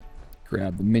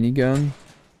Grab the minigun.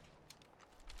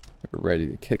 We're ready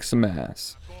to kick some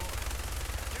ass.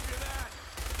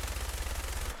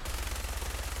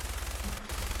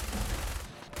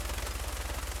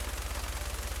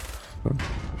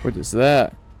 What is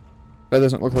that? That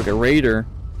doesn't look like a raider.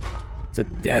 It's a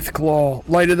death claw.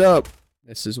 Light it up.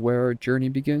 This is where our journey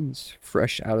begins.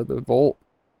 Fresh out of the vault.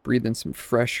 Breathing some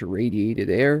fresh radiated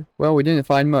air. Well, we didn't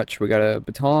find much. We got a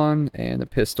baton and a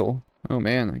pistol. Oh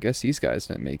man, I guess these guys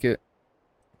didn't make it.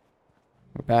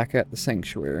 We're back at the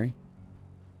sanctuary.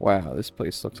 Wow, this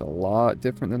place looks a lot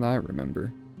different than I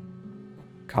remember.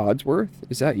 Codsworth?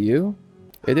 Is that you?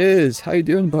 It is. How you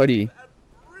doing, buddy?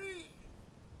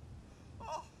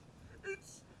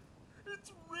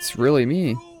 It's really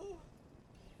me.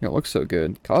 It looks so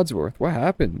good. Codsworth, what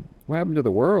happened? What happened to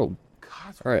the world?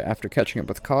 Alright, after catching up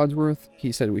with Codsworth,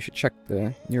 he said we should check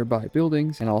the nearby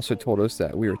buildings and also told us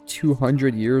that we are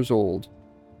 200 years old.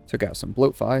 So got some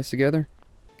bloat fies together,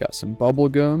 got some bubble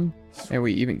gum, and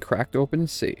we even cracked open a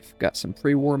safe. Got some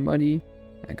pre-war money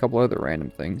and a couple other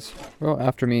random things. Well,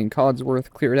 after me and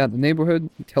Codsworth cleared out the neighborhood,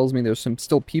 he tells me there's some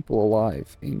still people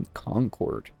alive in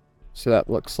Concord. So that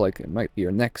looks like it might be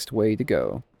our next way to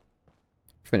go.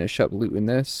 Finish up looting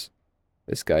this.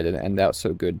 This guy didn't end out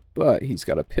so good, but he's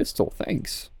got a pistol,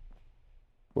 thanks.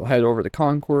 We'll head over to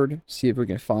Concord, see if we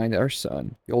can find our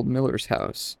son, the old miller's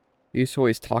house. We used to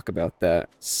always talk about that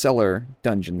cellar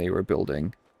dungeon they were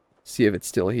building. See if it's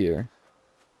still here.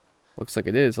 Looks like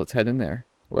it is, let's head in there.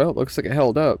 Well, it looks like it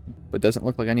held up, but doesn't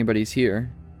look like anybody's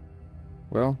here.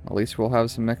 Well, at least we'll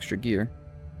have some extra gear.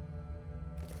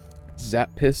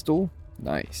 Zap pistol,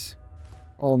 nice.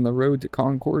 On the road to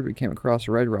Concord, we came across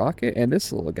a red rocket and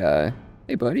this little guy.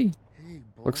 Hey, buddy. Hey,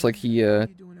 boy. Looks like he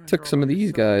took some of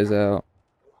these guys out.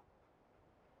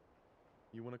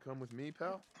 You want to come with me,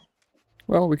 pal?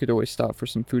 Well, we could always stop for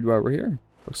some food while we're here.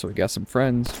 Looks like we got some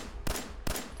friends.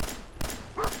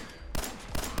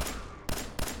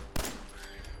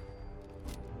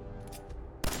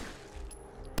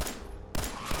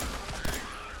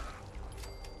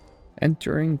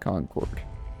 Entering Concord.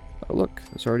 Oh look,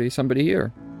 there's already somebody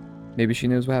here. Maybe she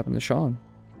knows what happened to Sean.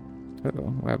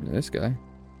 Uh-oh, what happened to this guy?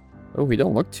 Oh, he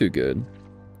don't look too good.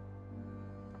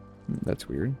 That's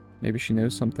weird. Maybe she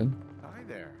knows something. Hi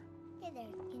there. Hey there,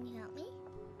 can you help me?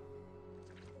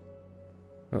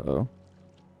 Uh-oh.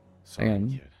 Sorry,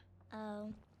 And kid.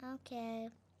 Oh, okay.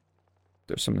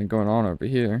 there's something going on over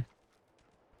here.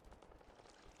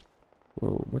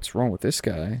 Whoa, what's wrong with this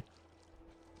guy?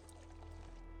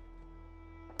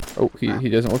 Oh, he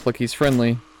doesn't look like he's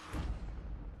friendly.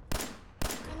 I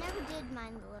never did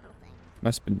mind the little thing.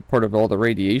 Must have been part of all the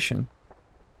radiation.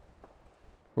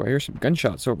 Well, I hear some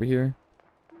gunshots over here.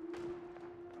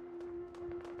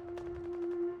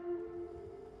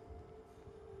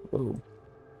 Whoa.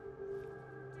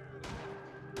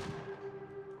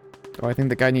 Oh, I think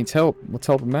the guy needs help. Let's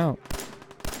help him out.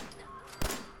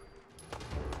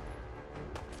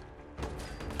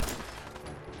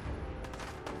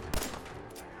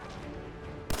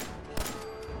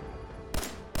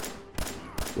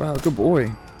 Wow, good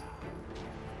boy.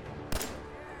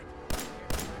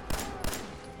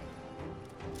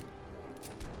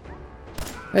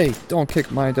 Hey, don't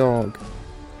kick my dog.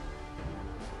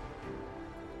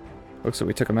 Looks like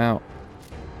we took him out.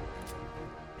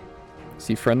 Is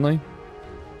he friendly?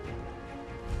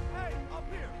 Hey, up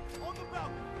here, on the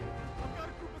balcony. I've got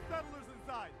a group of settlers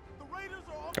inside. The raiders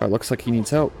are on. Oh, it looks like he needs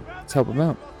help. Let's help him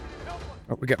out.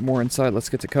 Oh, we got more inside. Let's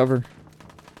get to cover.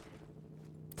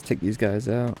 Let's take these guys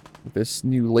out with this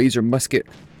new laser musket.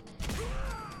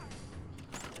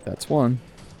 That's one.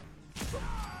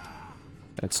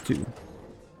 That's two.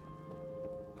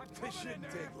 This shouldn't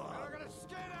take long. I'm gonna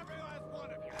skin every last one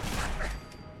of you.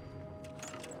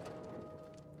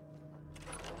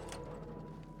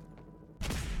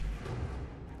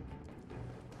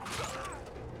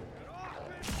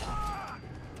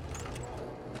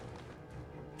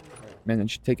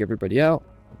 Managed to take everybody out.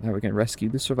 Now we can rescue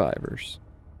the survivors.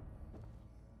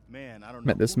 Man, I don't know.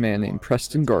 Met this man named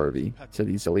Preston Garvey. Said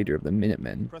he's the leader of the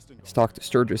Minutemen. He's talked to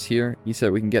Sturgis here. He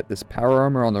said we can get this power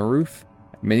armor on the roof,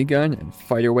 a minigun, and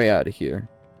fight our way out of here.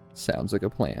 Sounds like a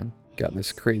plan. Got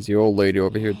this crazy old lady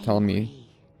over here telling me,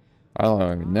 I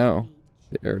don't even know.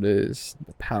 There it is,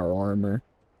 the power armor.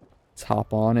 Let's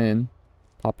hop on in,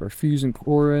 pop our fusion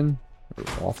core in,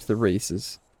 we're off to the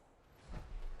races.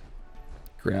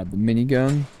 Grab the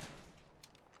minigun.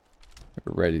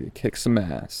 We're ready to kick some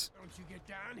ass. Don't you get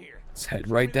down here. Let's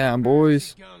head right down,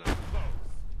 boys.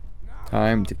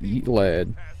 Time to eat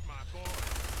lead. Pass my boy.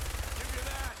 Give me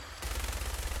that.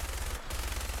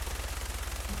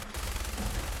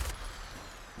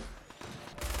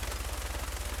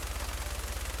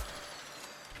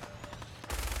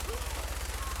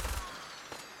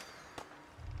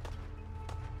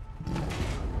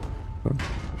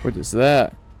 What is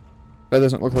that? That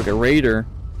doesn't look like a raider.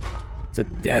 It's a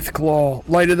death claw.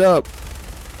 Light it up.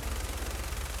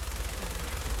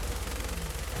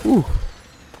 Whew.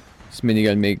 This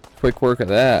minigun make quick work of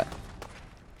that.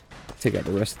 Take out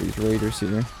the rest of these raiders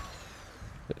here.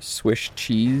 Swiss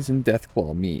cheese and death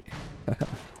claw meat.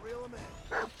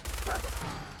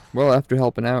 Well, after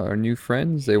helping out our new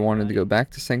friends, they wanted to go back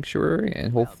to Sanctuary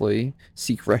and hopefully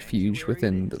seek refuge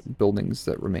within the buildings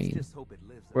that remain.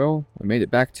 Well, we made it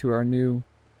back to our new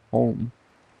home.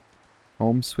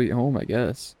 Home sweet home, I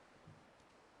guess.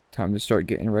 Time to start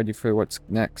getting ready for what's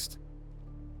next.